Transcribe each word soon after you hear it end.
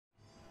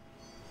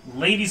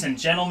Ladies and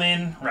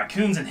gentlemen,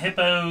 raccoons and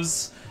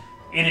hippos,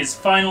 it is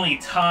finally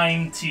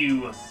time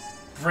to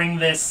bring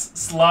this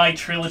Sly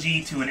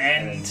trilogy to an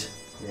end.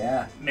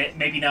 Yeah.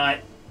 Maybe not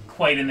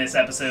quite in this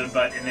episode,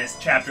 but in this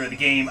chapter of the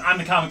game. I'm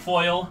the Comic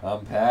Foil.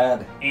 I'm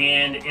Pad.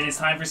 And it is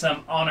time for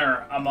some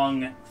honor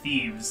among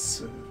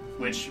thieves,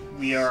 which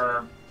we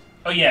are...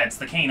 Oh yeah, it's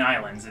the Cane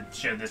Islands. It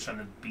showed this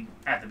from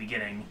at the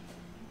beginning.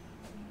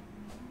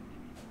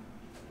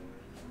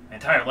 My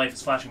entire life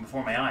is flashing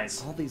before my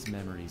eyes. All these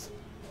memories,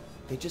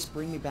 they just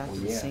bring me back to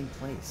the same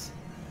place.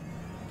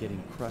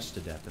 Getting crushed to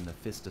death in the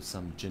fist of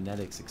some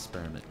genetics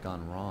experiment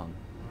gone wrong.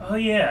 Oh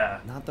yeah.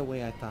 Not the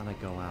way I thought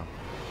I'd go out.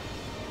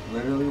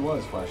 Literally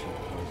was flashing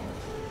before his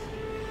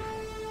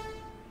eyes.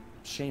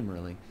 Shame,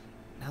 really.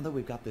 Now that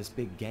we've got this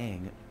big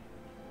gang,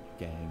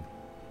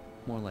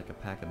 more like a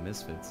pack of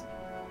misfits.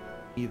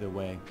 Either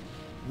way,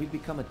 we've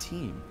become a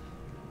team.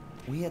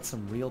 We had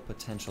some real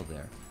potential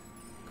there.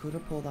 Could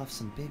have pulled off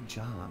some big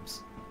jobs.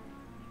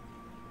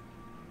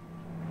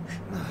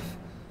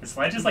 Is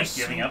Sly just like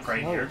giving up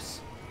right here?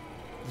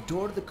 The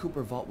door to the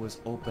Cooper Vault was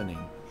opening.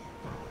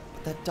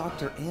 But that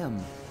Dr. M,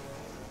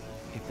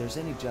 if there's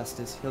any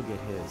justice, he'll get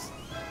his.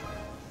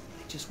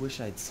 I just wish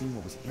I'd seen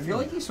what was in I feel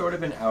like he's sort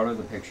of been out of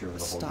the picture of a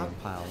the whole game.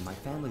 stockpile of my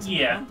family's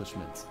Yeah.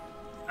 accomplishments.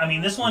 I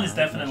mean, this one is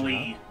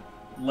definitely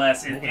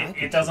less.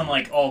 It doesn't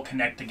like all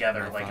connect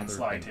together like in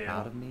Sly 2.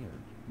 Proud of me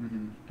or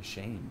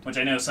ashamed? Which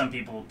I know some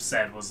people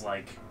said was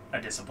like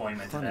a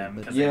disappointment to Funny, them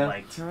but because they yeah.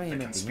 liked Here I the am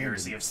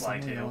conspiracy of Sly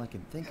 2. All I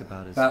can think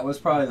about is That was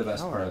probably the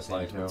best how part I of Sly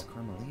felt 2. towards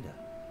Carmelita.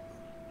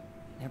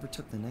 Never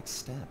took the next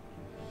step.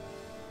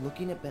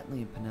 Looking at Bentley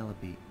and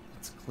Penelope,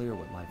 it's clear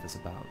what life is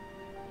about.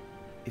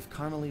 If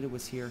Carmelita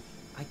was here,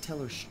 I'd tell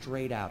her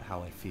straight out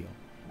how I feel.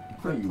 And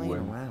quit You playing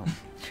wouldn't. around.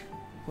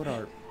 Put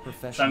our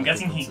professional So I'm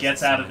guessing he differences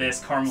gets out of aside. this,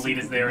 See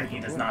Carmelita's if we there, can and he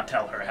make it does work. not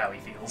tell her how he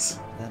feels.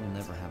 That'll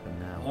never happen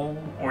now. Oh.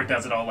 Or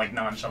does it all like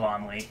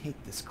nonchalantly.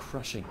 Take this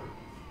crushing.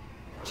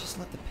 Just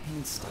let the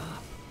pain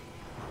stop.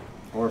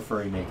 Or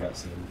furry makeup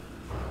scene.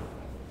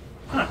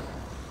 Huh.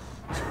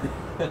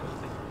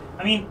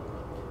 I mean,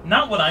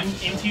 not what I'm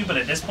into, but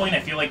at this point I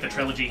feel like the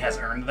trilogy has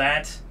earned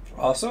that.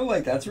 Also,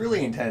 like, that's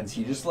really intense.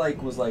 He just,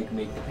 like, was like,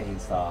 make the pain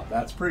stop.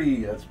 That's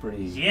pretty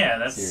Yeah,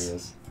 that's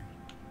serious.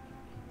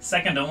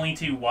 second only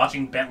to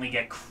watching Bentley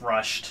get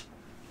crushed.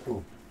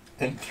 Ooh.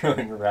 And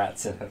throwing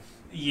rats at him.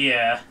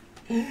 Yeah.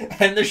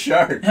 And the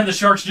shark. And the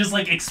shark's just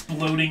like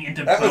exploding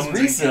into That was bones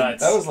recent. and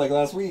guts. That was like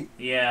last week.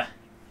 Yeah.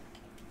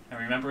 I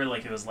remember it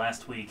like it was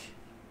last week.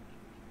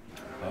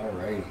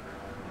 Alrighty.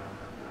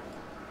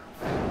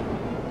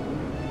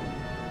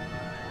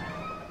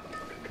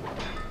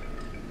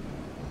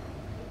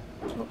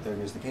 Oh, there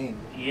goes the cane.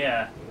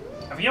 Yeah.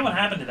 I forget what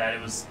happened to that.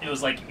 It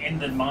was like in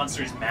the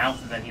monster's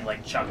mouth and then he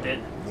like chucked it.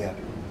 Yeah.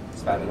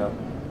 Spat it up.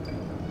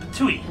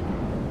 Tui.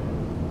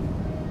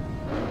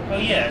 Oh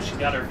yeah, she's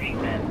got her 8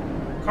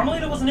 men.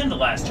 Carmelita wasn't in the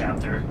last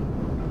chapter.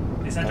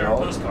 They sent her a Oh.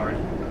 postcard.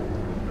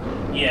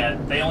 Yeah,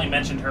 they only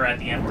mentioned her at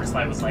the end where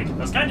Sly was like, I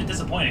was kind of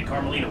disappointed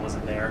Carmelita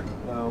wasn't there.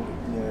 No.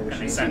 Yeah, And they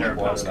she sent her a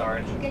water that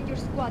postcard. much. Get your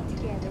squad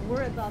together.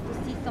 We're about to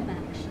see some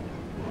action.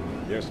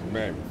 Yes,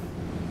 ma'am.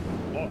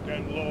 Lock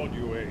and load,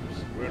 you apes.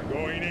 We're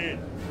going in.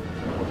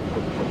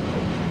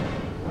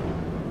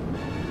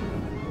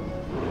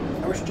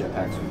 I wish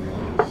jetpacks were real.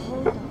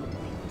 Hold on.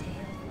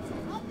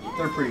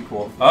 They're pretty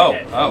cool.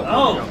 Okay. Oh.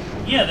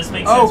 Oh! Yeah, this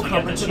makes Oh, sense. We get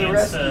coming the to the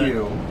chance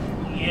rescue.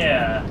 to...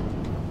 Yeah.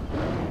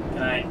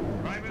 Can I...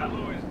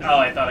 Oh,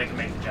 I thought I could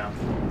make the jump.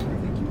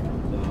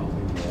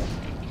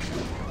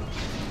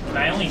 Can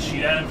I only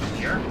shoot at him from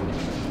here?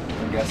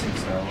 I'm guessing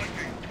so.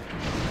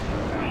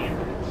 I mean,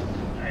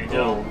 I Oh,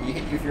 don't... you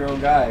hit you with your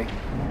own guy.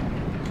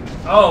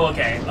 Oh,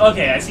 okay.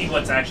 Okay, I see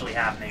what's actually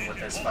happening with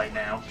this fight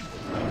now.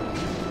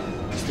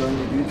 He's throwing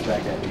the dudes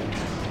back at you.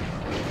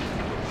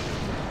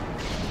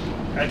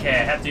 Okay,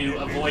 I have to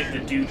avoid the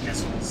dude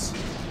missiles.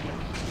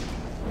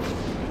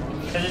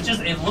 Because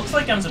it looks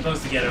like I'm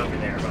supposed to get over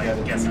there, but I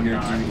guess I'm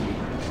not.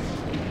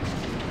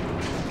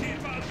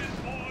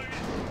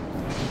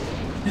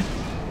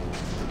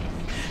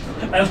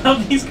 I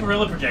love these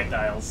gorilla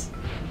projectiles.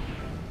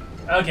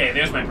 Okay,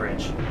 there's my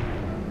bridge.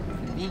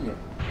 Convenient.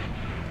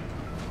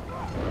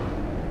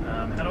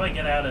 How do I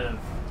get out of...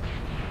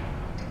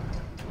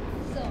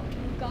 So,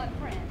 you got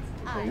friends.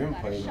 I you're got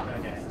a playing. shot.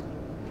 Okay.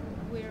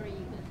 We're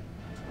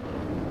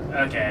even.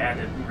 Okay, I had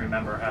to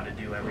remember how to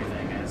do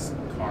everything as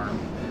Carm.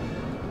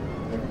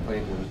 Never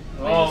played with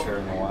Oh. this here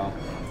in a while.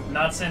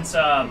 Not since,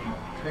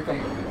 Here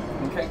come.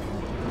 Okay.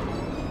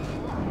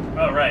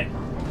 Oh, right.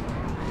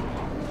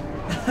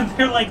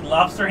 They're like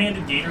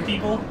lobster-handed gator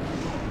people?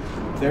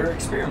 They're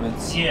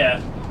experiments.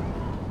 Yeah.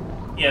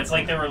 Yeah, it's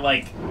like they were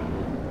like...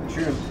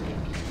 Shoot him.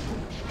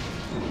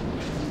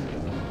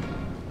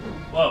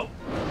 Whoa.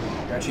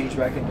 Gotta change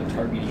back into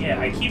targeting. Yeah,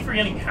 I keep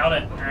forgetting how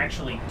to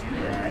actually do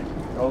that.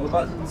 All the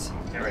buttons.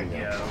 There we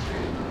go.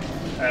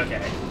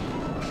 Okay.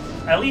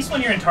 At least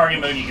when you're in target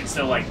mode, you can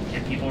still, like,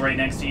 hit people right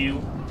next to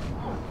you.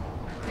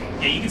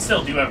 Yeah, you can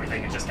still do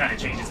everything. It just kind of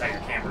changes how your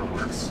camera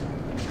works.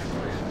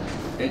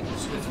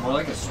 It's more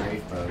like a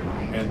strafe mode,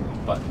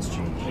 and buttons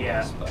change. I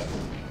Yeah. guess, but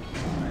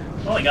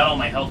Well, I got all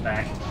my health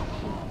back.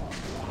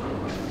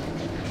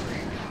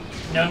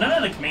 No, none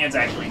of the commands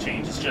actually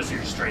change. It's just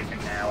your strafing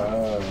now.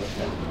 Oh,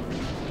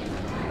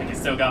 okay. Like, I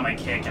still got my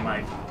kick and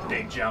my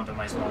big jump and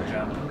my small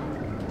jump.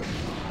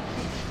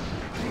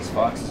 These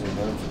foxes are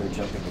known for their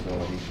jumping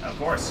ability. Of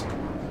course.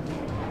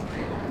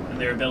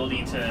 And their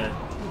ability to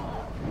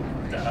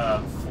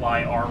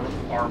fly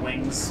R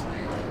wings.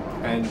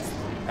 And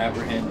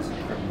apprehend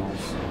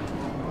criminals.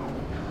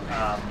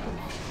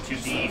 To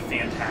be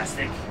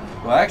fantastic.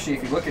 Well, actually,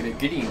 if you look at it,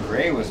 Gideon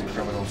Grey was a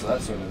criminal, so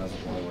that sort of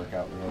doesn't really work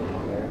out really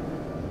well there.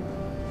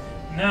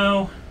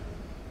 No.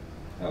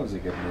 That was a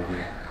good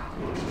movie.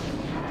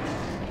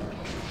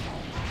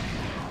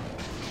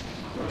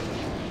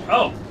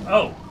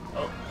 Oh,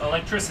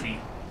 electricity.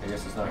 I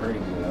guess it's not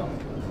hurting you, though.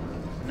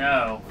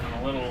 No, I'm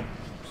a little...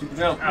 Super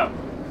jump. Oh.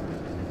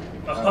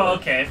 Oh,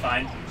 okay,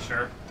 fine.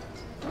 Sure.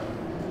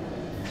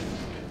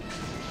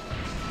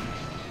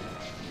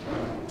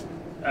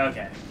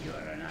 Okay. You're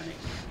an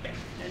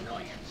unexpected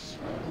annoyance.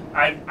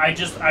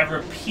 I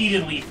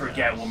repeatedly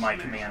forget what my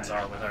commands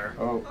are with her.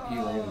 Oh, he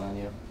landed on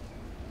you.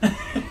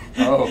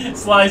 Oh.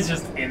 Sly's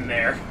just in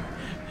there.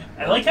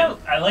 I like how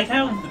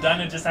the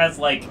dino just has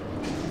like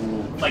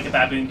a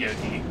baboon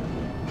goatee.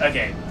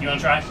 Okay, do you want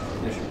to try?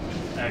 Yeah,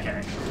 sure.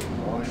 Okay.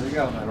 Oh, here we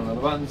go. I don't know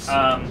the buttons.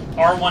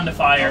 R1 to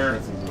fire, Oh,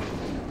 that's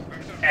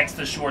easy. X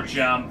to short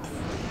jump,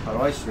 How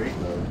do I straight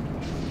load?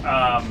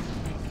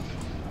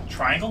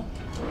 triangle.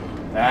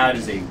 That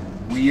is a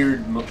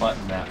weird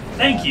button map. for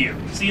Thank that. you.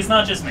 See, it's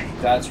not just me.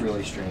 That's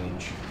really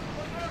strange.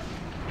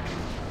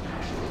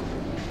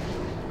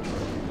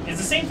 It's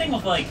the same thing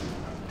with like,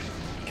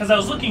 because I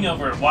was looking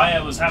over why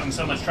I was having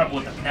so much trouble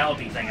with the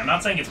Penelope thing. I'm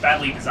not saying it's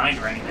badly designed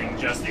or anything.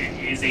 Just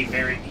it is a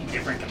very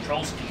different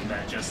control scheme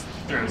that just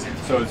throws in.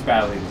 So it's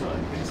badly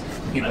designed,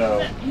 basically,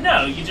 though.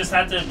 No, you just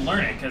have to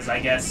learn it because I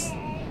guess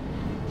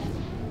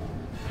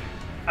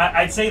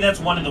I'd say that's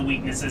one of the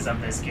weaknesses of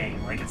this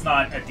game. Like, it's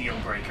not a deal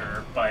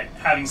breaker, but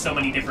having so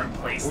many different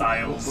play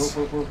styles.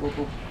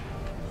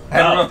 I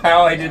don't know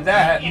how I did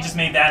that. You just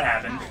made that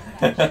happen.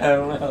 I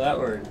don't know how that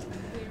worked.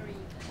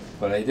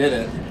 But I did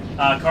it.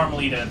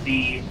 Carmelita,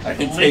 the I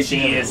can take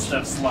glitchiest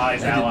damage. of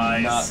Sly's I did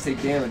allies. not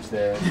take damage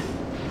there.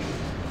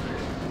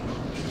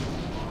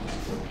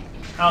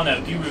 I don't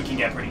know, Guru can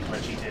get pretty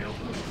glitchy too.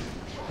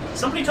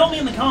 Somebody told me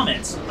in the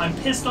comments, I'm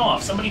pissed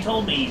off, somebody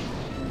told me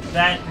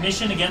that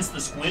mission against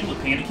the squid with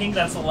Panda King,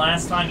 that's the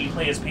last time you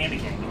play as Panda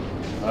King.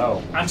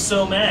 Oh. I'm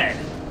so mad.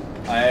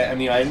 I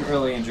mean, I didn't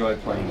really enjoy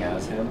playing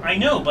as him. I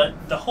know, but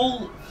the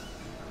whole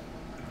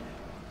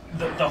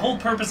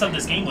purpose of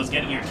this game was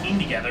getting your team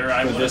together.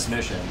 For this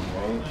mission,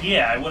 right?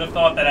 Yeah, I would have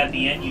thought that at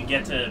the end you'd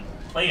get to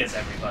play as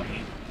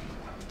everybody.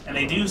 And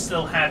they do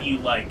still have you,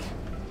 like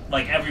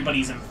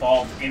everybody's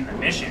involved in the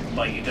mission,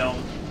 but you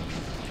don't...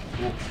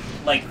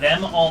 Like,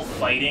 them all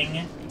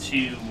fighting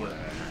to...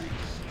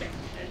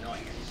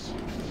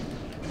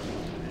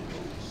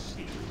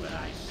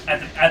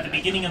 At the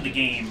beginning of the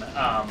game,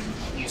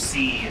 you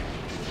see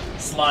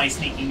Sly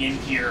sneaking in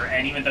here,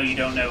 and even though you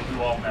don't know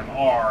who all of them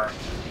are,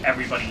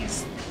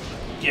 everybody's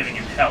giving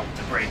him help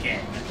to break in.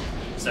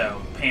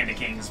 So Panda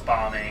King's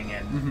bombing,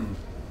 and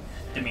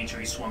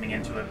Dimitri's swimming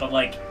into it. But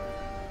like,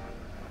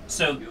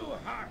 so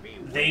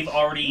they've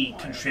already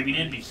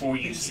contributed before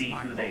you see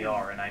who they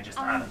are, and I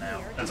don't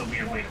know. That's a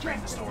weird way to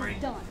frame the story.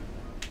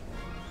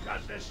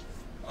 Justice,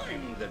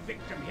 I'm the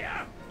victim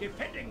here,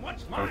 defending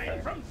what's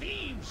mine from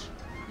thieves.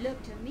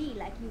 Looked to me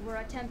like you were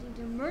attempting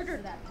to murder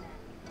that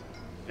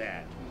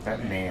man.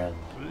 That man.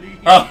 Please.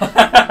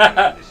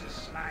 Oh. This is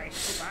Sly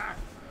Cooper.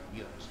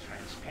 You're as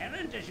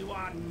transparent as you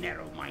are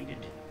narrow-minded.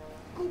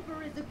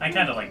 Cooper is a I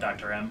kind of like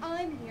Dr. M.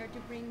 I'm here to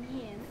bring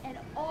him and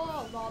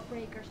all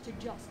lawbreakers to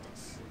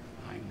justice.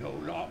 I'm no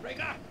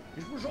lawbreaker.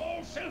 It was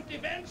all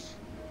self-defense.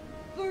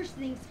 First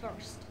things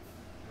first.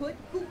 Put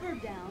Cooper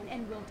down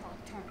and we'll talk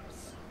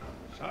terms.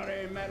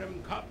 Sorry,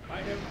 Madam Cop,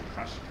 I don't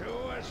trust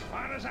you as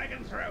far as I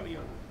can throw you.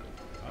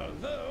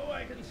 Although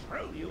I can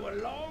throw you a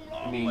long,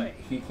 long I mean, way.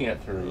 he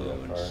can't throw you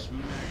that far.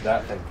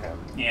 That thing can.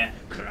 Yeah.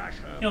 Crush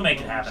her He'll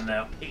make it happen,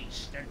 though.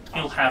 paste and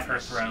He'll toss have in her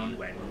the sea thrown.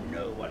 where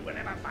no one will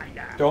ever find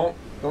her. Don't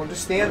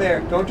just stand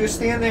there. Don't just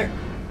stand there.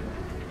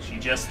 She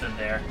just stood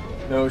there.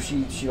 No,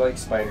 she like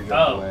spider jumped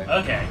Oh, away.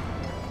 okay.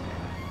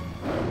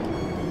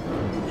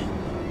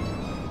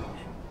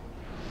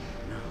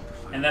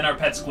 And then our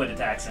pet squid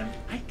attacks him.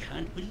 I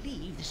can't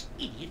believe this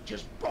idiot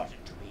just brought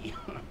it to me.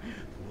 Poor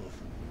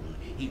fool.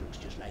 He looks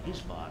just like his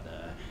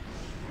father.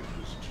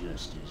 He's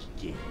just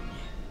as dead.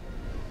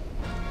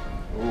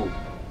 Ooh.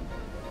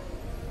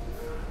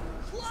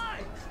 Sly!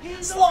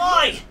 He's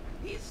Sly!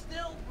 He's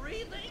still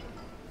breathing?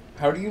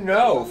 How do you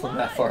know from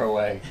that far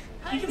away?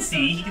 He can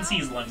see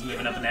his lungs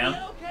moving up and down.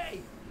 Okay,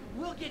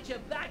 we'll get you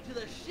back to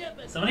the ship.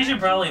 And Somebody should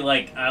probably,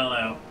 like, I don't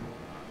know,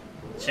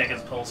 check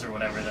his pulse or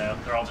whatever, though.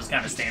 They're all just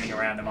kind of standing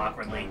around him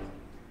awkwardly.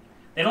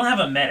 They don't have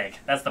a medic.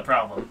 That's the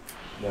problem.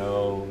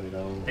 No, they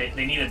don't.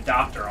 They need a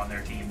doctor on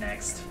their team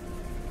next.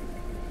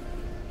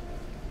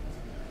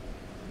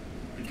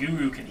 The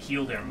Guru can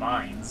heal their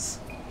minds.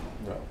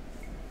 No.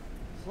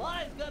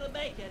 Sly's gonna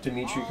make it.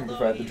 Dimitri can although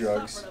provide the he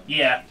drugs. suffered a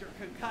Yeah. major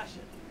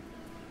concussion.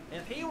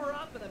 If he were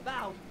up and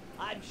about,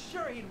 I'm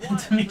sure he'd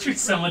want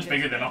Dimitri's so much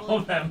bigger than all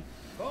of them.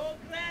 Go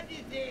grab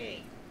your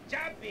thing.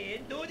 Jump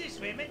in, do the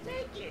swim, and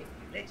take it.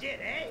 Legit,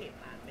 hey,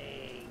 my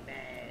main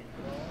man.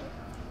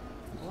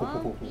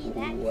 Won't be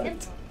that What?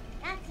 simple.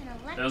 That's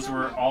an Those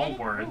were all electromagnetic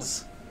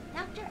words.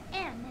 pulse. Dr.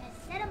 M has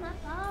set them up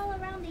all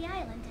around the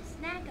island to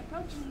snag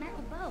approaching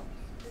metal boats.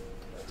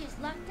 We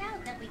just lucked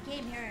out that we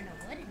came here in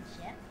a wooden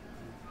ship.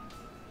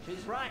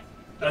 She's right.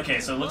 Okay,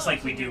 so it looks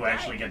like we do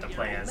actually get to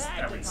play as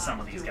at least some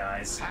of these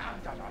guys.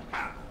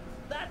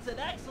 That's an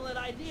excellent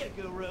idea,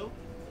 Guru.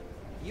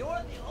 You're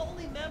the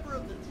only member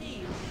of the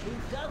team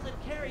who doesn't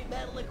carry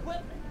metal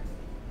equipment.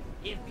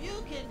 If you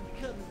can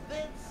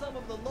convince some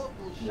of the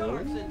local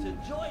sharks into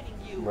joining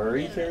you,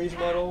 Murray in an carries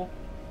attack, metal?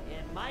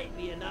 it might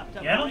be enough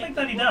to. Yeah, I don't think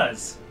that he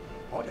does.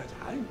 All the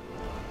time.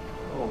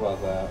 I don't know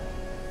about that.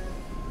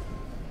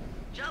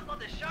 Jump on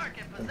the shark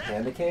and And possess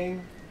Panda it.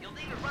 King? You'll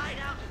need to ride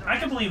out to the I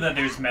can rest believe of that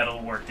the there's pack.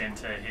 metal worked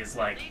into his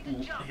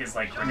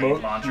grenade Mo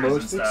launchers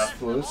most and stuff.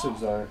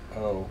 explosives aren't.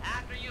 Oh.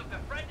 After you've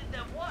befriended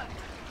them once,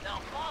 they'll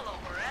follow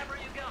wherever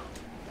you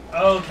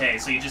go. Okay,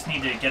 so you just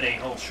need to get a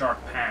whole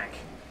shark pack.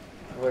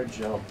 How do I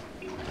jump?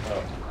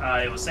 Oh.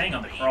 It was saying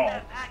on the Lead crawl.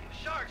 that pack of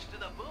sharks to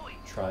the buoy.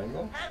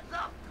 Triangle? Heads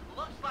up.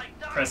 Looks like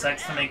Dr. Press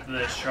X to M make the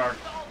has shark.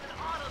 installed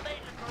an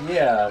automated marine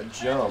Yeah, defense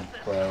jump,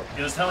 system. but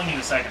It was telling you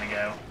a second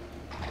ago.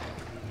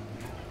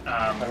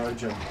 how do I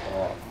jump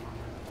off?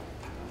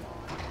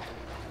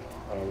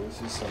 Oh,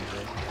 this is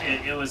something.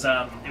 It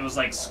was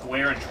like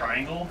square and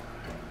triangle.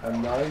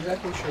 I'm not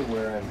exactly sure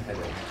where I'm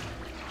headed.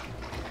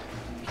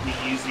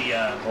 Can you use the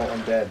Oh,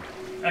 I'm dead.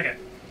 okay.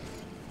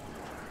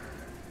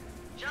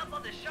 Jump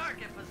on the shark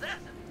and possess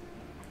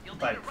it. You'll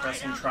By need to ride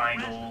pressing out to the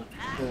triangle.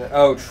 rest of the pack.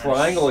 Oh,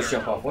 triangle is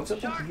jump off. What's up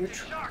Shark with your to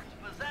shark,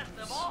 possess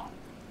them all.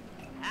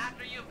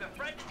 After you've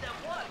befriended them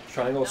once,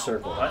 triangle they'll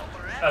circle? follow What?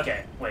 wherever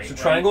Okay, wait. So wait.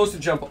 triangle is to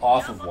jump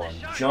off of one.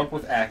 Jump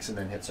with X and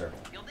then hit circle.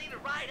 You'll need to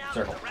ride out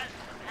Circle. to the rest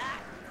of the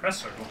pack. Press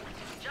circle.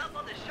 Jump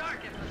on the shark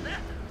and possess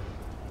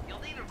it. You'll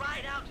need to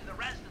ride out to the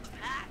rest of the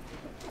pack.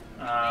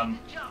 Um,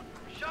 Jump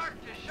from shark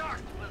to shark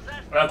to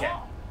possess them Okay.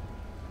 all.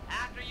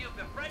 After you've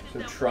befriended So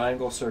them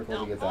triangle once, circle to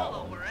they'll get that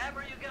follow one.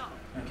 wherever you go.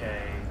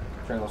 okay.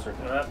 Triangle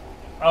circle.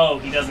 Oh,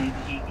 he doesn't.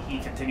 He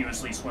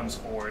continuously swims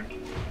forward. Lead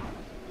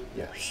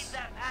Yes.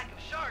 that pack of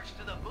sharks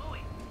to the buoy.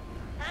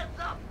 Heads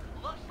up.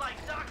 Looks like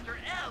Dr.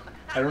 M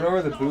has I don't know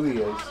where the installed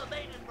buoy an is.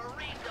 automated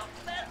marine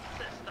defense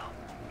system.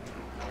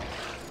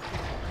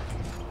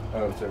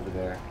 Oh, it's over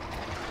there.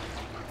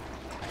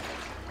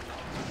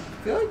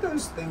 I feel like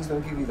those things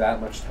don't give you that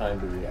much time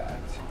to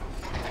react.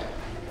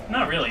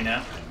 Not really,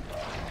 no.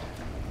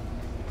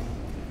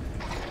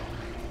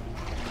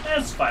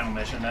 That's final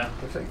mission though.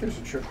 Looks like there's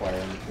a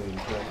tripwire in between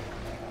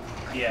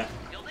too. Yeah.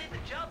 You'll need to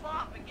jump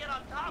off and get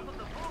on top of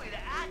the buoy to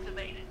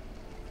activate it.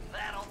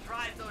 That'll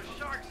drive those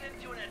sharks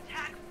into an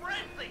attack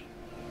frenzy.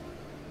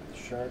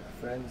 Shark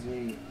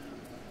frenzy.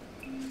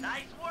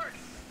 Nice work.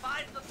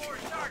 Find the 4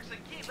 sharks and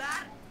keep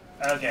at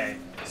it. Okay.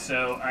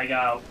 So I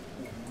got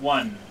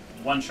one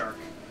shark.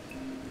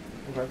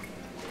 Okay.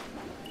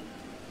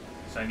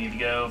 So I need to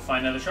go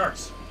find other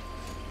sharks.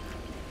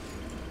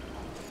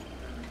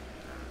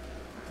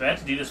 Do I have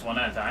to do this one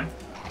at a time?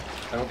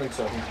 I don't think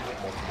so. I think you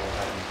get multiple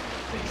items.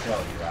 They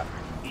trail you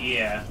after.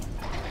 Yeah.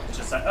 It's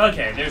just like,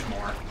 okay, there's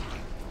more.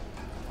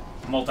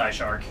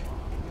 Multi-shark.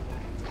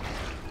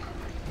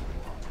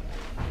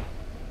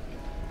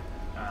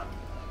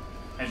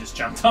 I just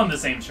jumped on the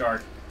same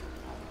shark.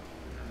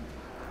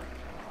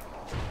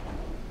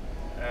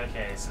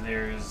 Okay, so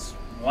there's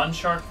one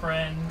shark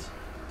friend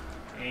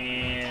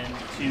and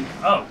 2.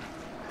 Oh!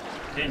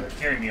 Didn't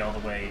carry me all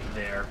the way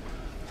there.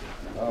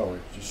 Oh,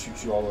 it just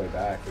shoots you all the way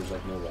back. There's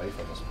like no life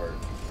on this part.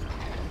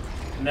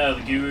 No,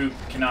 the guru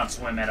cannot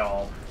swim at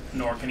all,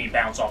 nor can he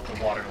bounce off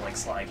the water like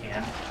Sly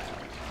can,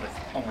 with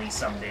only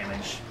some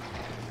damage.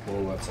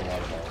 Whoa, that's a lot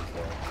of knowledge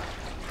there.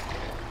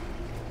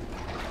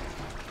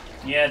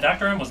 Yeah,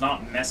 Dr. M was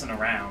not messing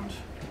around.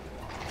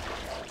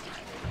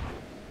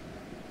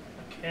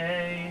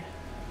 Okay.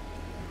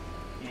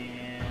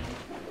 And...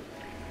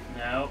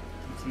 no,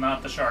 it's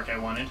not the shark I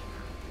wanted.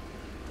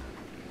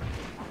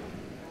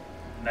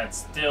 That's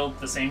still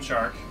the same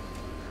shark.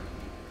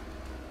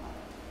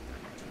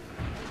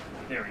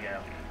 There we go.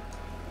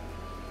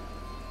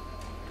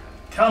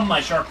 Come,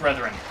 my shark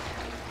brethren.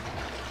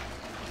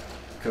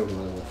 Go,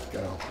 Lilith,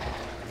 go.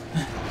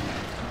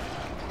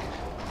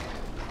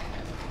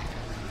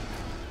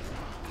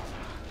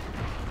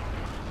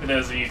 For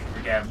those of you who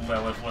forget,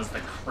 Lilith was the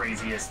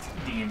craziest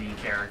D&D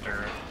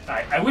character.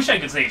 I wish I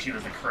could say she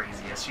was the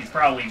craziest. She's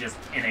probably just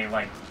in a,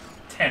 like,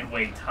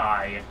 10-way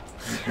tie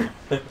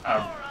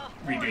of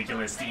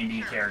ridiculous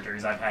D&D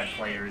characters I've had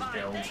players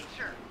build.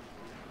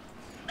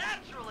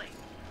 Naturally.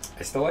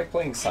 I still like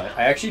playing Scion.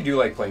 I actually do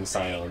like playing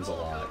Scions a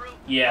lot.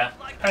 Yeah,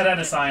 I had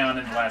a Scion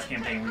in the last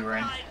campaign we were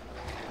in.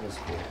 It was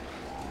cool.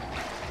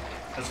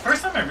 It was the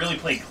first time I really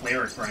played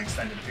Cleric for an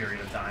extended period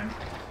of time.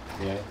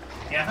 Yeah.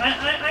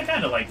 Yeah, I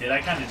kind of liked it.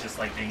 I kind of just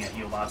like being a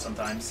heal bot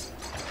sometimes.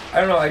 I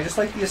don't know, I just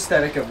like the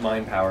aesthetic of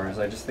mind powers.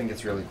 I just think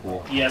it's really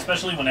cool. Yeah,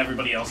 especially when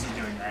everybody else is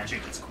doing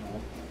magic, it's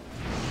cool.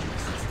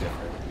 It's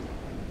different.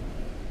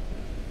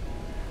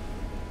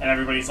 And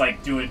everybody's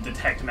like doing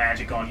detect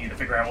magic on you to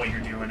figure out what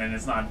you're doing, and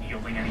it's not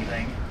yielding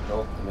anything.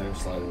 Nope, and they're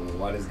just like,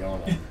 what is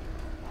going on?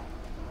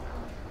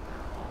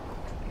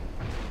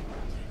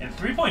 In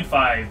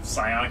 3.5,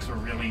 psionics were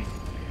really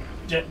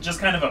just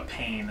kind of a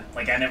pain.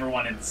 Like, I never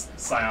wanted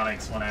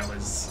psionics when I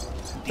was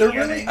They're DMing,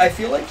 really, I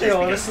feel like they just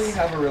honestly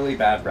because- have a really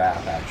bad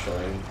rap,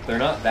 actually. They're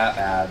not that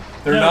bad.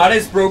 They're No, not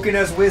as broken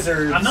as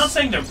wizards. I'm not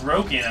saying they're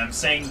broken, I'm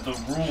saying the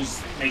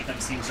rules make them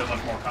seem so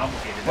much more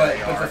complicated than But they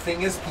the are.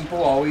 thing is,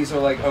 people always are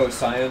like, oh,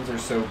 scions are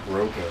so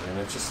broken. And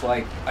it's just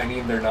like, I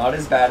mean, they're not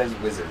as bad as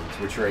wizards,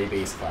 which are a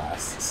base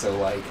class. So,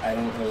 like, I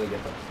don't really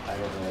get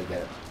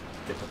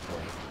the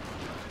point.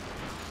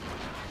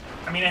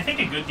 I mean, I think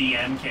a good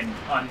DM can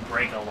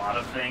unbreak a lot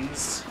of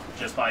things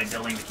just by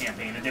building the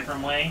campaign a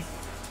different way.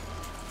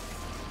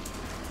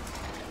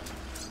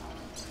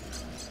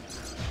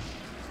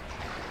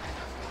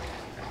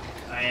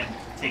 I am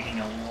taking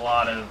a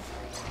lot of...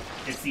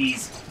 It's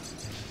these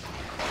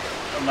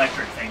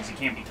electric things. You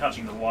can't be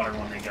touching the water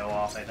when they go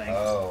off, I think.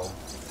 Oh.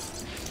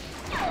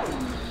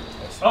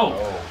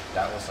 Oh.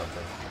 That was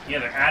something. Yeah,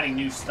 they're adding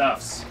new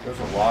stuffs. There's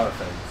a lot of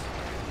things.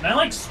 Can I,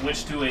 like,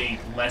 switch to a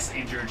less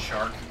injured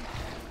shark?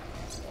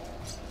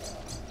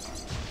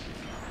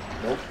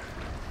 Nope.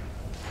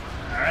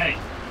 Alright.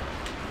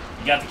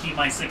 You got to keep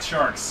my 6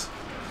 sharks.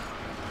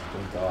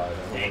 Thank God.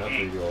 I don't want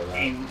to do all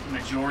A that.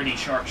 majority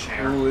shark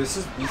share. Ooh,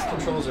 these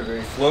controls are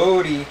very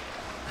floaty.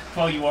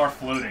 Well, you are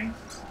floating.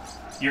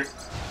 You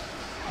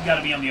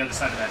gotta be on the other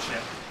side of that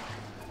ship.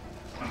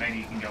 Or maybe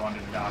you can go under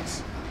the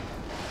docks.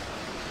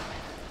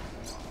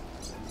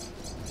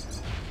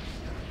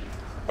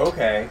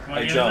 Okay, Want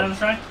I to give it another jumped.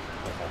 try? Okay.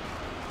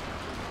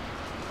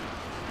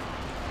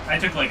 I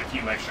took like a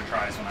few extra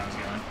tries when I was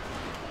going.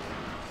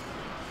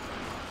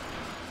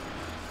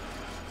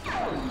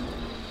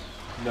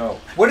 No.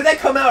 What did that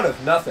come out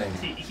of? Nothing.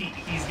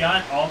 He's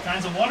got all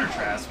kinds of water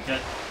traps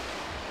because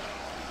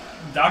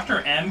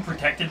Dr. M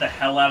protected the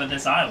hell out of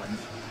this island.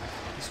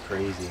 He's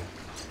crazy.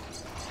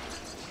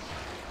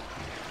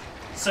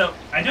 So,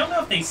 I don't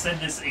know if they said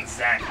this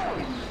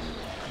exactly,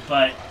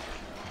 but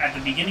at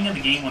the beginning of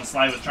the game when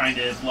Sly was trying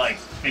to, like,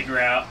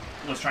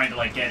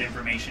 get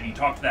information, he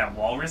talked to that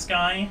walrus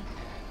guy,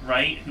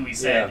 right? Who he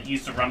said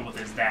used to run with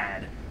his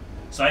dad.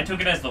 So I took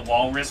it as the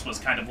walrus was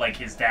kind of like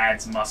his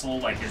dad's muscle,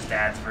 like his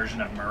dad's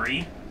version of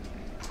Murray.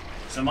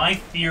 So my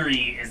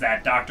theory is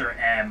that Dr.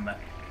 M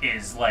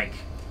is, like...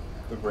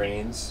 The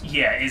brains?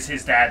 Yeah, is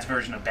his dad's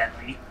version of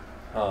Bentley.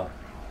 Huh.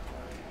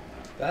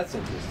 That's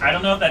interesting. I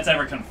don't know if that's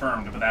ever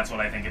confirmed, but that's what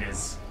I think it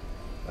is.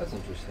 That's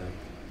interesting.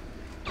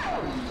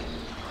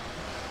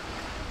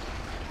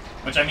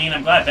 Which, I mean,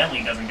 I'm glad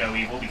Bentley doesn't go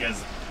evil,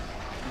 because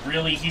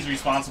really he's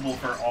responsible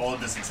for all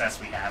of the success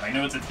we have. I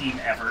know it's a team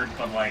effort,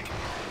 but, like,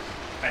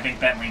 I think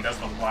Bentley does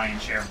the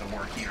lion's share of the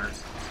work here.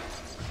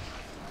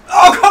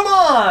 Oh, come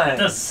on! It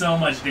does so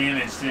much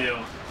damage, too.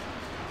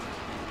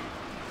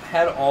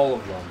 Had all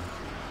of them.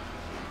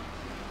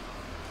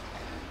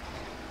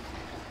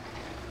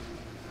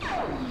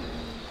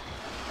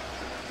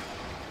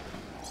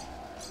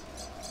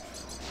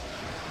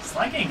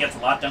 Sly Gang gets a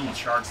lot done with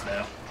sharks,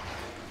 though.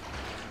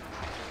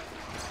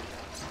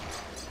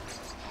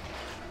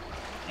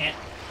 And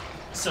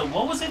so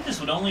what was it? This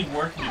would only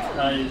work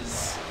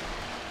because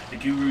the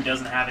Guru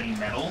doesn't have any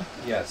metal?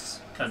 Yes.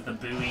 Because the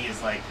buoy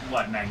is, like,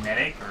 what,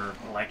 magnetic or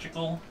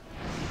electrical?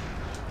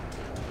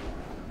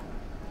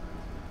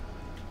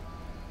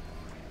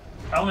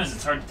 Problem is,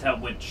 it's hard to tell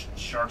which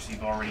sharks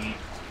you've already...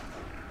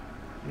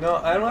 No,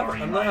 I don't have,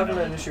 Already I'm not having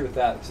mind an them. issue with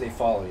that because they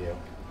follow you.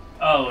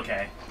 Oh,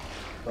 okay.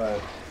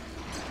 But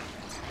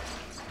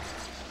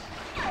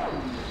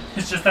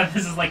It's just that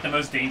this is, like, the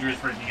most dangerous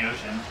bird in the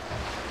ocean.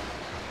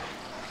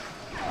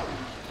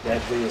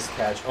 deadliest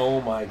catch.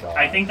 Oh my god.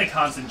 I think the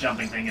constant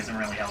jumping thing isn't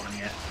really helping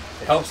you.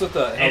 it helps with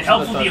the. It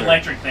helps with the thunder.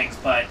 electric things,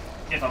 but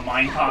if a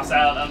mine pops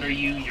out under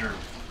you,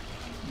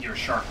 you're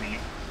shark meat.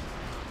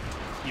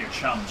 You're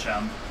chum.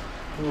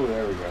 Ooh,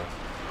 there we go.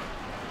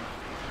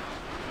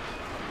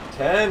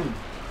 10.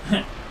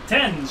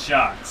 10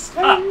 sharks.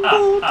 10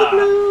 gold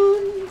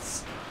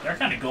doubloons. They're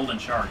kind of golden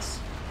sharks.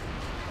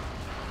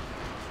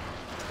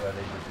 Yeah,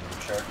 they did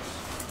the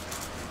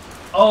sharks.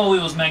 Oh,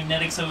 it was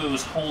magnetic, so it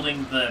was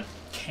holding the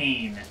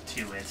cane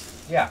to it.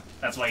 Yeah.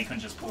 That's why you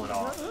couldn't just pull it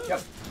off.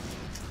 Yep.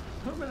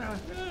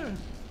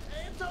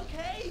 It's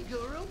okay,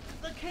 Guru.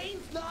 The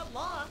cane's not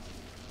lost.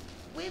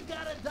 We've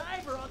got a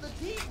diver on the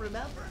team,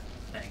 remember?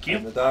 Thank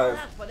And you. the dive.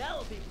 That's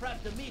Penelope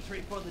prepped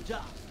Dimitri for the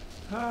job.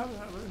 Don't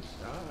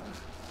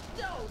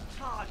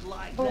talk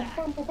like that.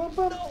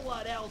 No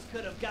one else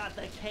could have got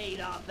the cane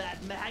off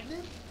that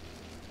magnet.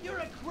 You're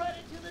a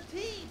credit to the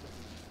team.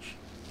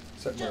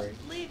 Except Just Murray.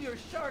 leave your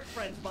shark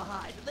friends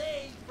behind.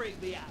 They freak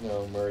me out.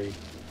 No, Murray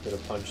could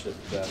have punched it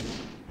to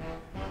death.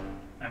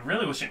 I'm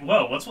really wishing.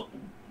 Whoa,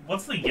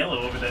 what's the yellow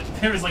over that?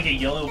 There was like a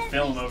yellow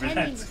film over that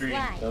Tending to screen.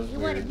 Sly. That was He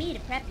weird. wanted me to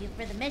prep you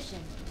for the mission.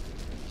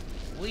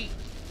 Sweet.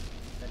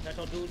 The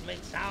Turtle dude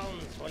make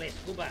sounds for the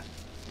scuba.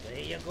 There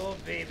you go,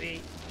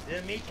 baby.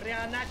 Dimitri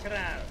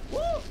Natural. Woo!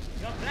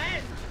 Your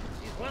plan.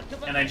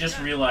 And I just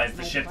realized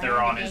the ship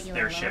they're on is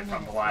their ship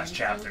from the last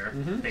chapter.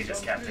 They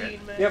just kept it.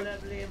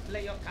 Yep.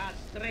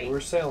 We're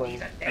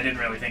sailing. I didn't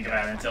really think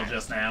about it until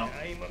just now.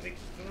 I'm a big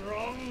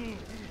strong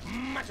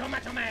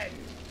macho man.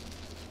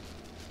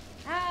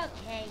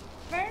 Okay,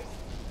 first,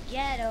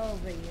 get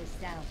over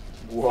yourself.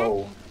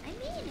 Whoa. Second,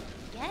 I mean,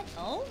 get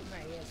over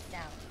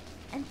yourself.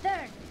 And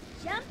third,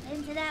 jump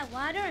into that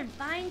water and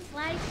find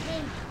Sly's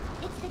King.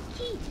 It's the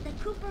key to the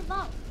Cooper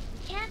Vault. You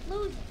can't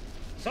lose it.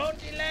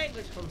 Salty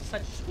language from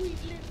such sweet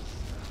lips.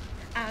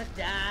 I'll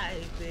die,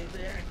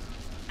 baby.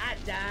 I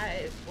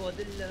die for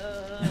the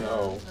love.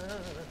 No.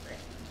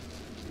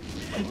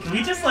 Can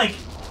we just, like...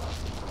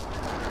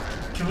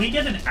 Can we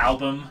get an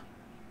album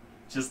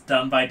just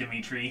done by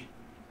Dimitri?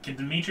 Can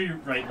Dimitri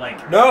write,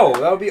 like... No,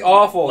 that would be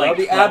awful. Like That would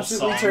be 12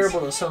 absolutely songs. terrible.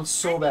 That sounds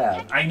so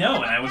bad. I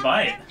know, and I would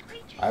buy it.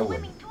 I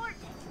wouldn't.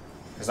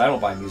 Because I don't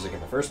buy music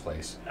in the first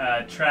place.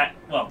 Track...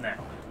 Well, no,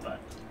 but...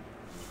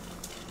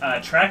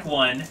 track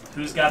 1,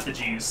 Who's Got the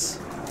Juice?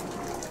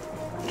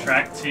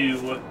 Track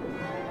 2,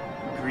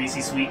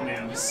 Greasy Sweet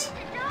Moves.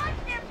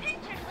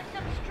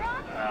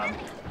 I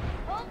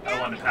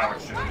wanted Power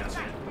Stroke, that's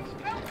it.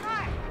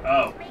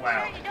 Oh,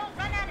 wow.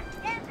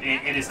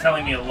 It is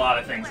telling me a lot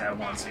of things at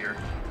once here.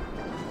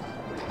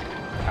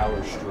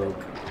 Power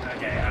stroke.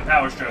 Okay, I'm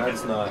Power Stroke.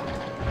 That's not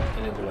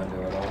an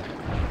innuendo at all.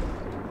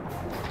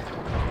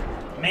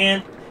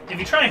 Man, if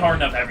you try hard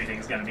enough,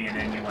 everything's gonna be an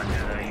innuendo,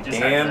 though. You just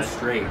Damn have to...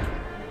 straight.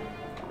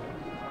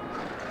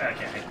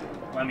 Okay,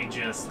 let me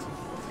just...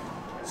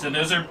 So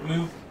those are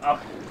move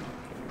up,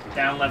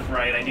 down, left,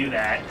 right. I do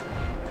that.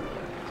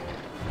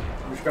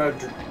 You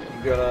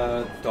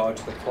gotta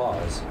dodge the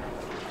claws.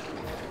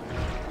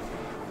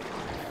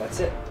 That's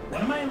it.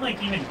 What am I,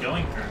 like, even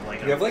going through?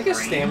 Like, You have like a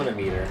brain? stamina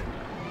meter.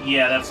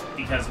 Yeah, that's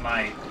because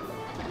my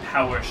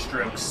Power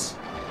Strokes.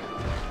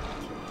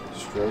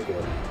 Stroke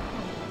it.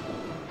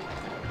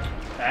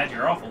 Bad,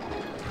 you're awful.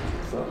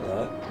 It's not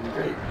that. You're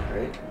great,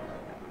 right?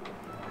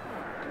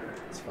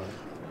 It's fine.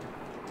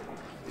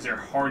 These are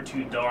hard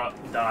to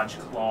dodge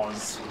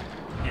claws.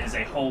 It is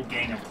a whole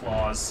gang of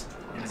claws.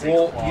 It is a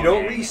Well, claw you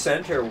don't gang.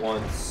 recenter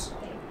once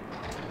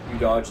you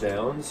dodge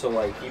down, so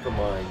like keep in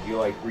mind you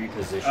like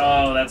reposition.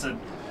 Oh, that's a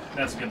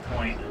good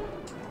point.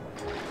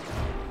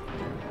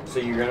 So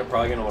you're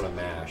probably gonna want to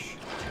mash.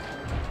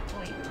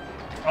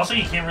 Also,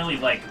 you can't really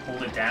like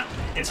hold it down.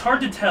 It's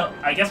hard to tell.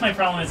 I guess my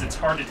problem is it's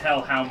hard to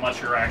tell how much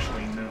you're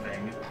actually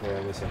moving. Yeah,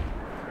 let me see.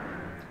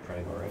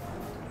 Triangle, right?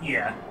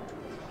 Yeah.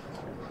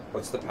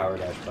 What's the power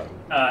dash button?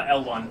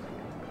 L1.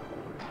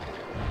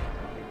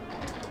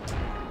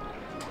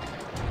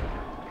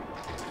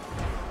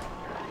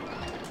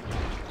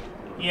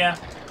 Yeah.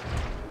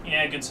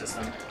 Yeah, good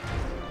system.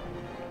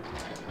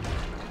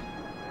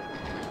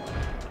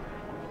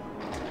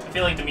 I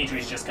feel like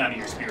Dimitri's just kind of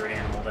your spirit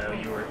animal, though.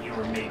 You were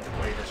made to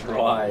play this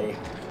role. Why?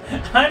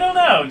 I don't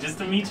know. Just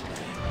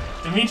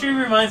Dimitri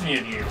reminds me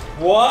of you.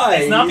 Why?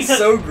 It's not He's because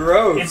so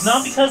gross. It's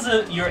not because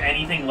you're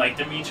anything like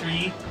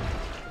Dimitri.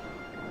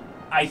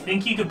 I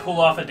think you could pull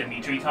off a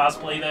Dimitri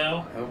cosplay,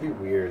 though. That would be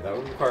weird. That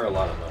would require a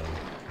lot of money.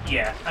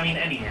 Yeah, I mean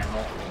any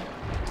animal.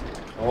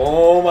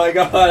 Oh my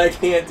god, I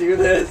can't do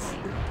this.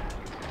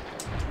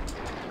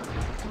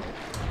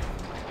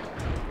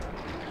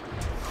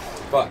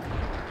 Fuck.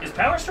 Is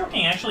power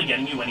stroking actually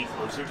getting you any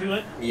closer to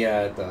it?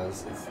 Yeah, it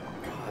does.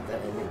 God, that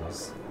ending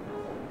was...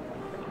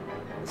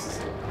 This is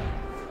a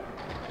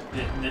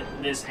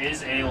lot. This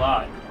is a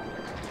lot.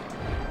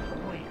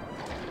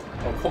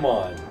 Oh, come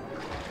on.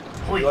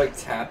 Wait. You, like,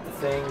 tap the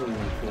thing and you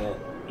can't...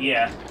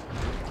 Yeah.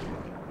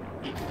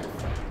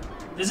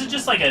 This is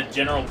just like a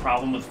general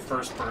problem with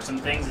first-person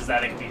things, is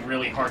that it can be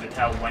really hard to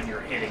tell when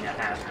you're hitting a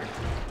hazard.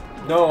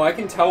 No, I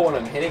can tell when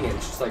I'm hitting it.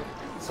 It's just like,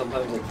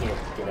 sometimes I can't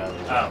get out of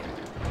the way. Oh.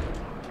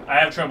 I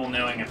have trouble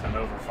knowing if I'm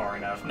over far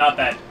enough. Not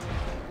that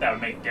that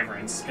would make a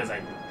difference, because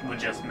I would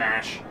just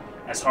mash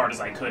as hard as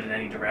I could in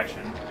any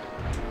direction. I'm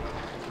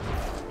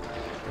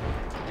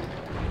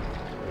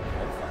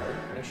fired.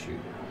 I'm gonna shoot.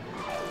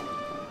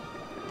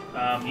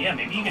 Yeah,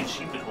 maybe you can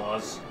shoot the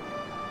claws.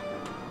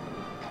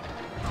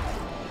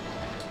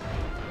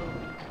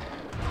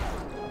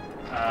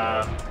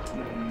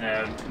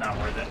 No, not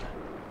worth it.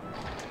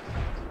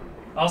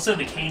 Also,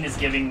 the cane is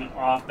giving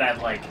off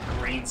that, like,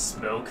 green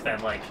smoke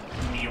that, like,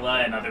 Mila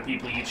and other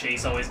people you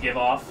chase always give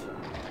off.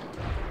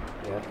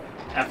 Yeah.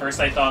 At first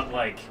I thought,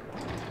 like,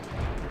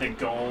 the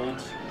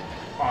gold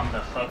on the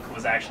hook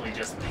was actually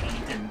just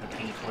paint and the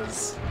paint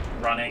was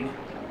running.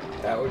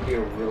 That would be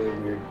a really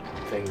weird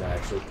thing to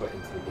actually put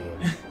into the game.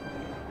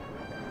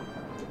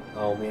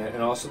 Oh man,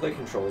 and also the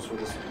controls for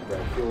this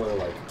reticule are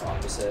like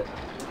opposite.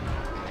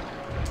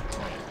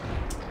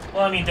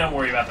 Well, I mean, don't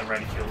worry about the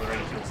reticule. The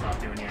reticule's not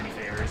doing you any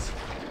favors.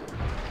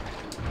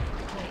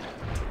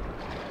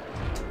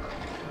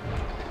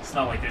 It's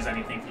not like there's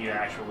anything for you to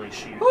actually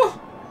shoot. I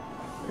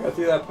got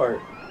through that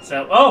part.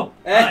 So, oh!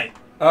 Eh. Hi!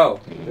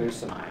 Oh, there's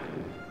some... I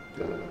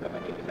can't understand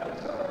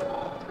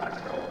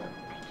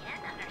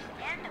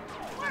a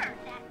word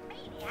that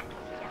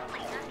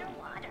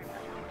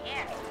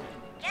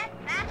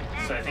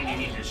So I think you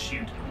need to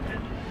shoot the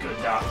good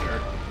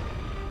doctor.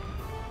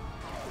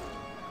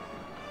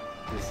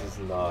 This is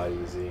not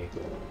easy.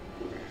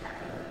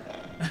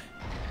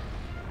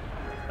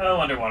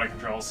 Oh, underwater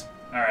controls.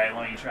 Alright,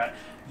 let me try.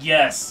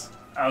 Yes!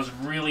 I was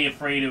really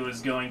afraid it was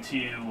going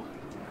to...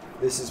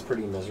 This is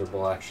pretty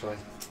miserable, actually.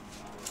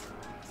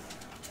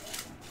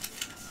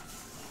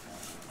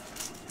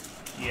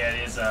 Yeah,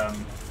 it is,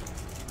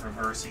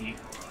 reversey.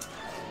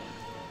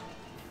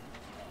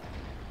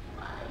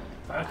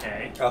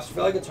 Okay. I also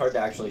feel like it's hard to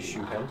actually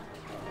shoot him.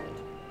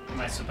 Am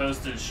I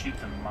supposed to shoot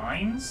the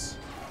mines?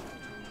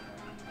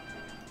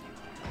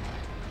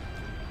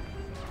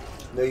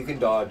 No, you can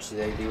dodge.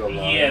 They do a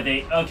line. Yeah,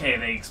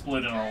 they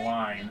explode in a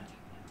line.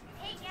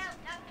 Take out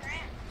Dr. M.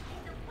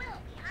 He's the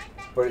will behind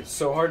that. But it's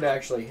so hard to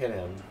actually hit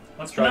him.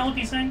 What's Try-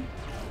 Penelope saying?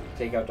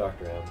 Take out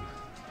Dr. M.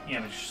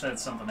 Yeah, but she said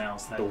something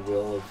else. That... The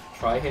will of...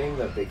 Try hitting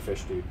the big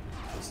fish dude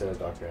instead of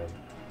Dr. M.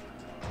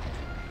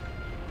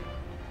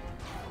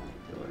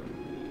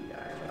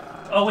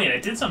 Oh wait, I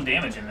did some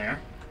damage in there.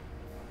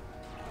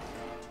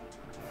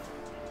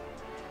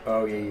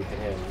 Oh yeah, you hit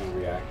him. He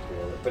reacted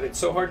to it. But it's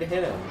so hard to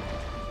hit him.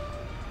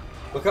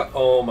 Look how...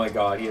 Oh my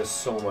god, he has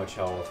so much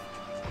health.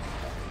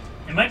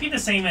 It might be the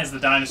same as the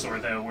dinosaur,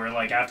 though, where,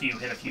 like, after you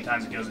hit a few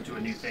times, it goes into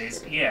a new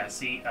phase. Yeah,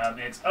 see,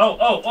 it's...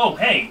 Oh,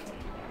 hey!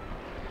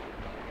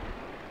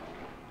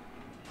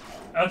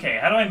 Okay,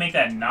 how do I make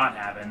that not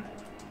happen?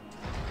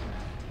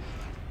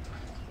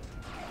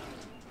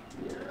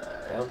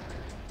 Yeah.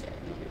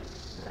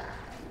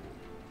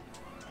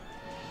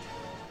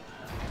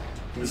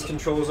 These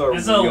controls are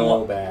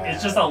real bad.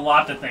 It's just a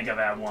lot to think of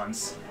at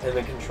once. And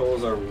the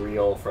controls are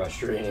real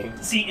frustrating.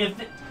 See,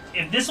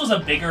 if this was a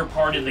bigger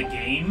part of the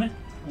game,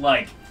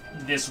 like,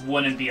 this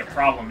wouldn't be a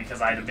problem because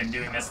I'd have been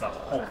doing this the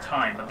whole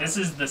time. But this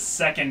is the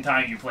second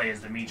time you play as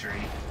Dimitri.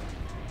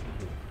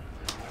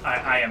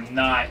 I am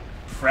not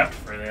prepped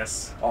for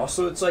this.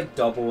 Also, it's like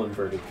double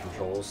inverted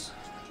controls.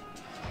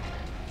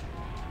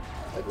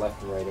 Like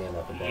left and right and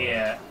up and down.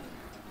 Yeah.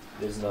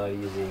 It is not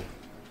easy.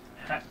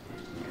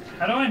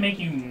 How do I make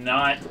you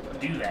not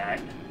do that?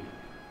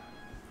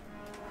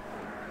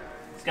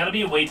 There's gotta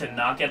be a way to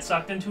not get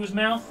sucked into his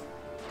mouth.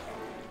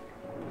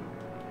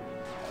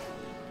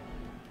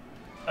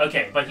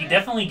 Okay, but he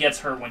definitely gets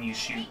hurt when you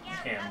shoot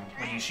him,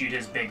 when you shoot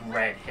his big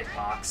red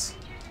hitbox.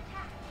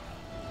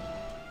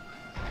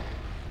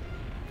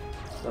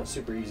 It's not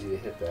super easy to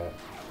hit that.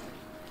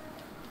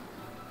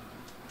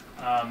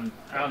 I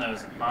don't know,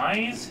 his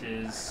eyes,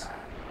 his...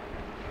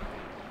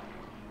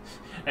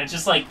 And it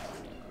just, like,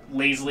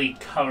 lazily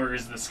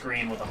covers the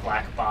screen with a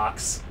black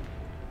box.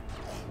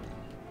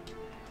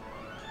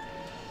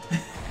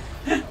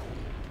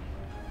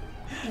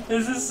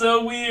 This is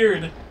so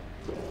weird.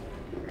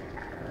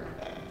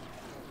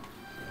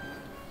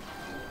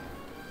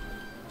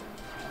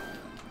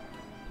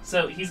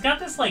 So he's got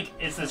this, like,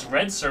 it's this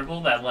red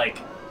circle that, like,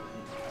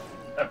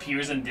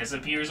 appears and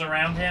disappears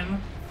around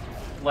him.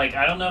 Like,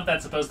 I don't know if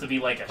that's supposed to be,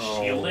 like, a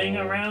shielding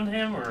around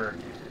him, or...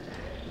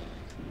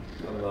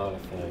 I'm not a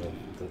fan of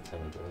the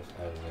tentacles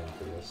adding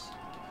into this.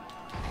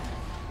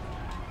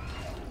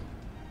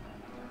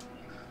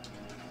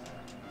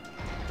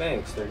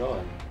 Thanks, they're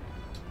gone.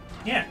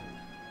 Yeah.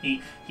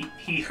 He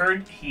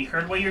heard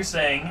what you're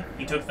saying.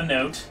 He took the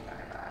note.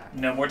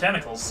 No more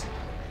tentacles.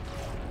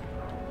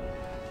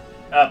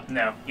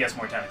 No. Yes,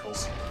 more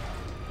tentacles.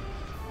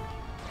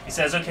 He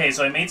says, okay,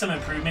 so I made some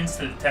improvements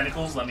to the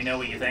tentacles. Let me know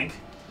what you think.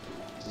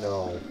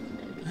 No.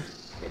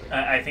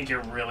 I think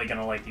you're really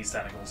gonna like these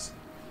tentacles.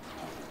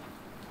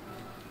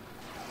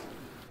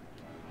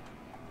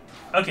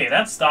 Okay,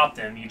 that stopped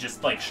him. You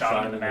just, like, shot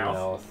him in the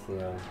mouth.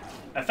 Yeah.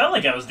 I felt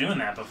like I was doing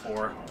that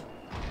before.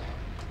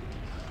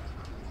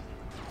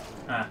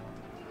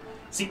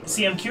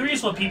 See, I'm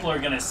curious what people are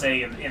gonna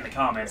say in the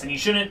comments, and you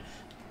shouldn't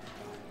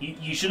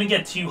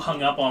get too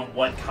hung up on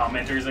what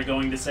commenters are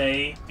going to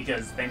say,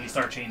 because then you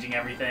start changing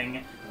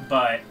everything.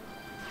 But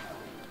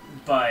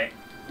like,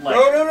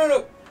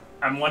 No!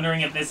 I'm wondering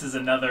if this is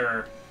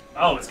another.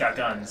 Oh, it's got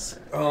guns.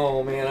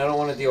 Oh man, I don't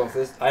want to deal with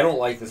this. I don't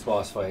like this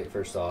boss fight.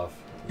 First off,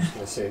 I'm just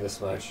gonna say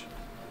this much.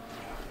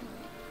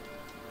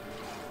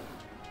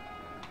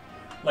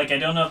 Like, I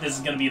don't know if this is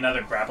going to be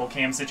another grapple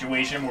cam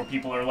situation where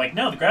people are like,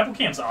 no, the grapple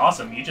cam's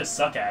awesome, you just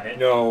suck at it.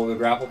 No, the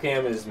grapple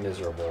cam is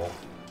miserable.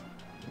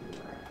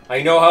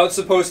 I know how it's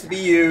supposed to be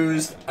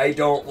used. I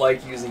don't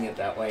like using it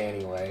that way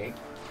anyway.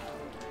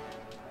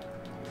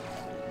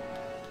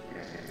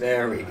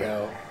 There we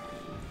go.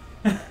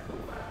 He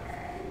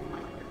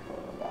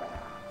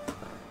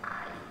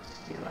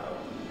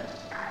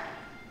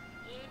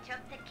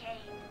took the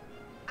cave.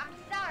 I'm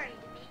sorry,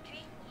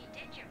 Dimitri. You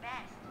did your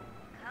best.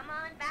 Come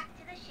on back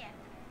to the ship.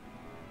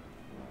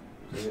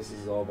 This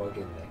is all about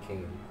getting that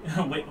cane.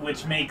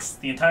 Which makes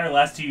the entire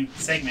last two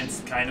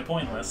segments kind of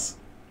pointless.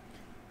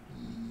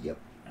 Yep.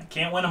 I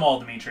can't win them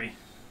all, Dimitri.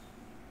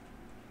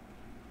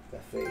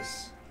 That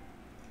face.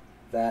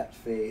 That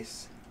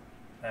face.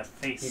 That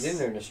face. He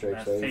didn't earn a strike,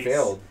 That so he face.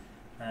 failed.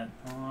 That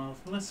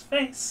marvelous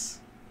face.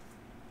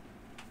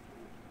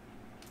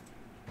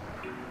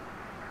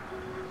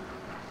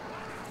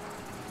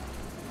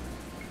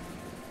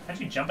 How'd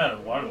you jump out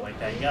of the water like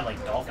that? You got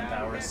like dolphin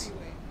powers.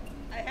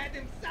 I had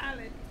him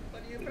solid,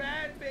 but you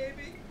ran,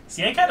 baby.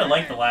 See, I kind of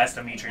like the last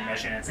Dimitri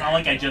mission. It's not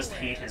like I just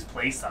hate his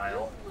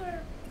playstyle. You were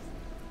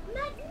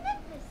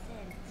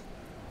magnificent.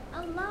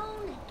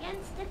 Alone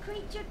against a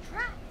creature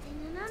trapped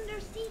in an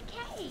undersea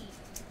cave.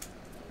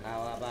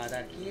 How about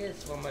a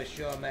kiss from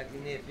Monsieur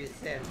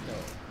Magnificento?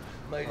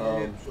 My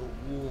lips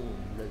are warm,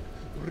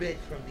 like red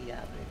from the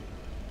apple.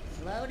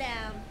 Slow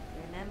down.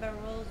 Remember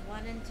rules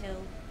 1 and 2,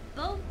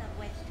 both of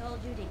which told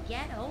you to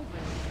get over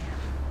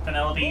yourself.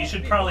 Penelope, you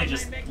should probably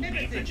just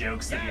leave the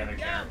jokes to the other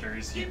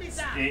characters.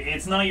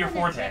 It's not your Gonna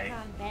forte. check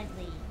on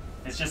Bentley.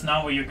 It's just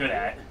not what you're good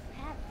at.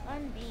 Have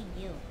fun being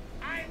you.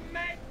 I'm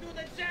Mac to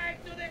the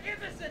Jag to the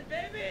Iverson,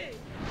 baby!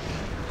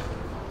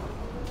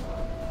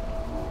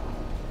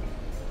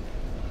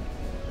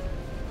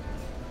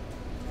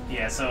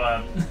 Yeah,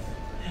 so,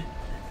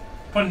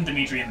 putting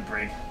Dimitri in the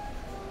brig.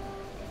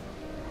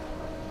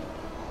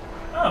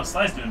 Oh,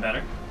 Sly's doing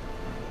better.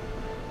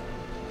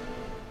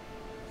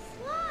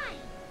 Sly,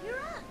 you're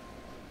up.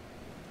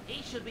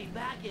 He should be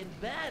back in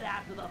bed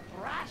after the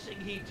thrashing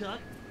he took.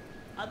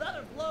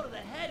 Another blow to the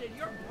head and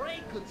your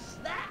brain could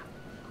snap.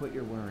 Quit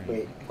your worrying.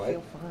 Wait, I what?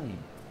 feel fine.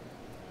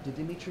 Did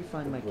Dimitri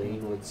find my Brain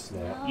cable? would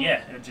snap. No,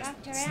 Yeah, it would just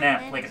Dr.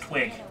 snap Allen like a managed to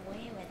twig. get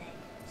away with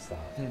it.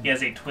 Stop. Then He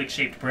has a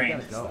twig-shaped we brain.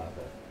 gotta go. Stop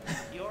it.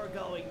 You're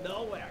going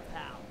nowhere,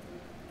 pal.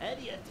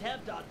 Any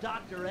attempt on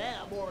Dr.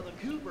 M or the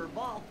Cooper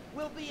Vault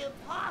will be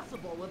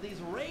impossible with these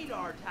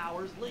radar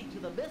towers linked to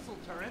the missile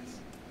turrets.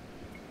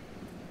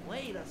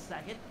 Wait a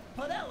second.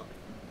 Penelope,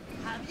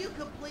 have you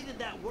completed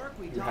that work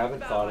we You talked haven't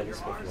about thought on of your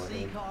this before,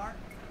 RC have car?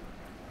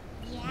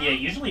 Yeah,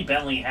 usually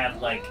Bentley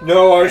had, like...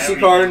 No RC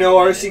car, everything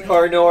no with RC it.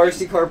 car, no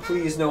RC car,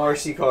 please, no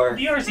RC car.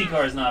 The RC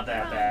car is not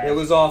that bad. It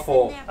was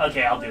awful.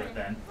 Okay, I'll do it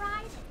then.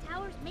 Fry the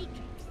tower's matrix.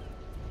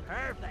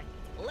 Perfect.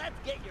 Let's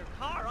get your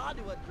car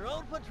onto a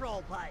drone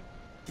patrol pipe.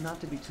 Not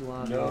to be too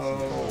obvious No.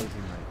 and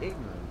exposing my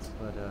ignorance,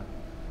 but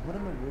what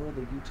in the world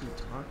are you two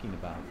talking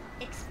about?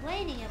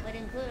 Explaining it would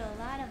include a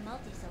lot of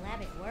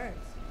multisyllabic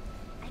words.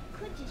 I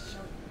could just show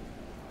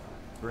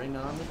you. Bring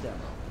on the demo.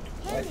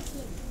 Panda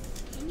King,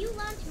 can you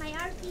launch my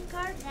RC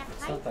car to that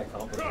It's height? not that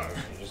complicated.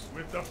 You just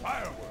With the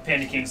fireworks.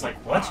 Panda King's like,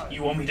 what?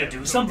 You want me to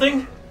do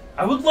something?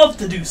 I would love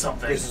to do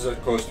something. This is as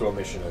close to a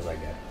mission as I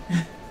get.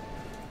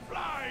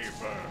 Fly,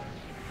 bird.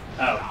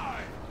 Oh,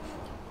 Fly.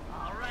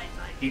 All right,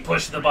 my he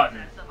pushed the button.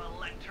 of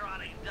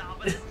electronic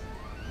dominance.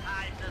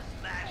 Time to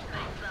smash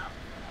things up.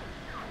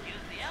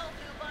 Use the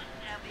L2 button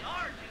and the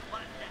R2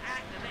 button to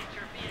activate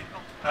your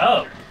vehicle.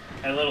 Oh,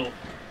 a little,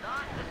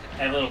 Not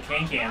to a little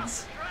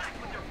can-cans. track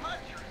with your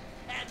punchers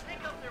and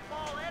pick up their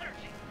ball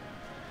energy.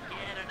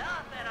 Get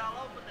enough and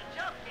I'll open the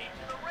jump gate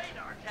to the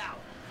radar tower.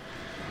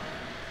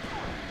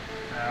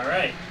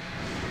 Alright.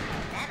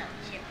 That'll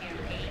chip your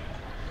pig.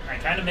 I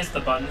kind of missed the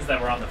buttons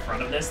that were on the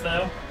front of this,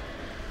 though.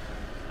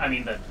 I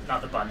mean,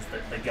 not the buttons,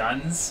 the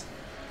guns.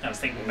 I was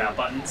thinking about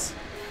buttons.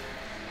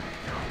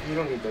 You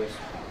don't need those.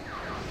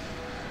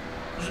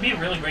 This would be a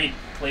really great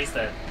place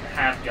to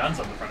have guns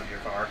on the front of your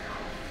car.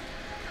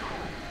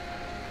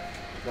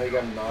 Now you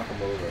gotta knock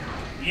them over.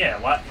 Yeah,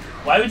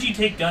 why would you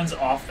take guns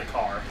off the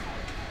car?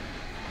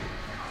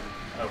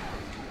 Oh.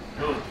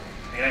 Ooh.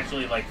 They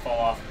actually, like, fall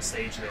off the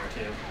stage there,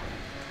 too.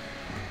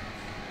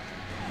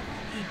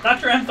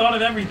 Dr. M thought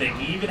of everything.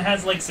 He even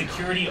has, like,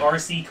 security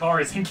RC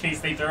cars in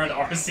case they throw an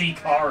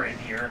RC car in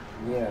here.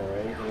 Yeah,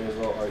 right? And there's a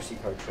little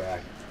RC car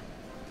track.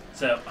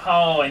 So,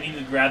 oh, I need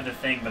to grab the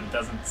thing, but it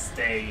doesn't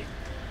stay.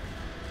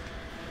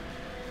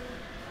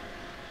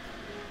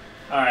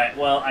 Alright,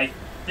 well, I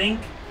think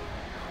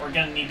we're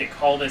gonna need to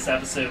call this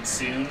episode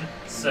soon,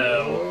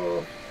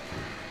 so... Oh.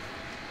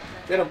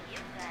 Get him!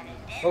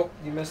 Oh,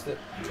 you missed it.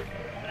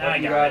 I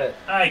you got got it. it.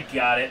 I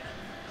got it.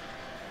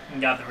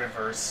 And got the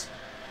reverse.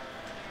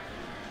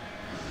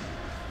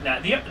 Now,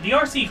 the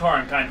RC car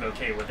I'm kind of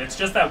okay with. It's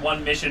just that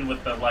one mission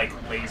with the, like,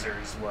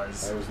 lasers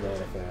was... I was not a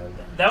fan.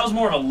 That was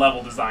more of a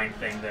level design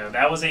thing, though.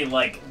 That was a,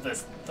 like,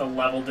 the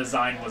level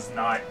design was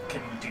not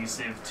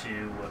conducive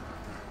to...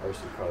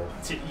 RC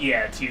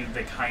car. to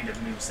the kind of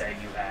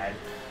moveset you had.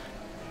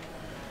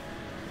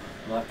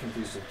 Not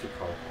conducive to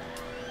car.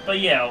 But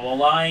yeah,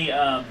 while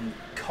I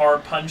car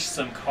punch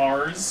some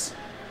cars,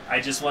 I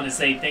just want to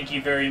say thank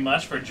you very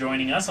much for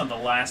joining us on the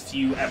last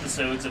few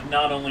episodes of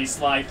not only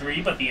Sly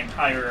 3, but the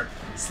entire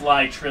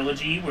Sly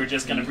trilogy. We're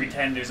just going to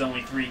pretend there's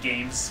only 3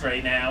 games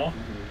right now.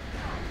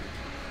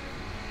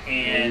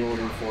 Maybe And we'll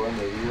do 4,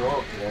 maybe we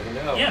won't. You never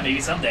know. yeah, maybe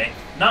someday.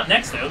 Not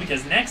next though,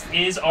 because next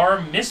is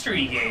our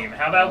mystery game.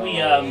 How about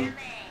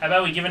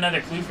we give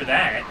another clue for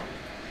that?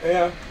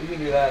 Yeah, we can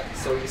do that.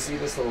 So you see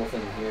this little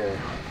thing here.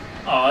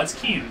 Oh, it's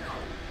cute.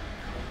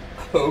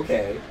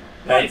 Okay.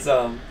 That's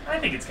I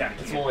think it's kind of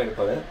that's cute. one way to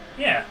put it.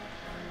 Yeah,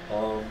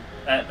 Um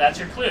that's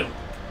your clue.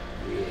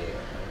 yeah.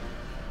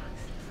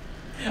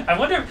 I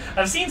wonder.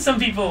 I've seen some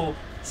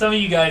of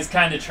you guys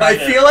kind of try I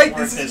to feel like work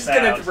this is just out.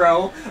 gonna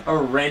throw a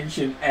wrench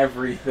in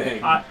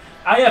everything.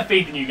 I have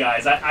faith in you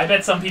guys. I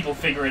bet some people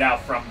figure it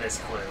out from this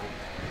clue.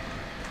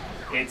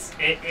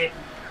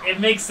 It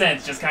makes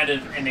sense, just kind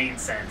of inane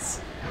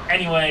sense.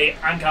 Anyway,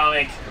 I'm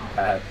Comic,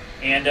 Bad.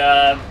 and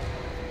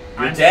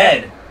You're I'm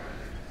dead.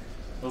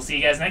 We'll see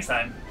you guys next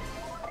time.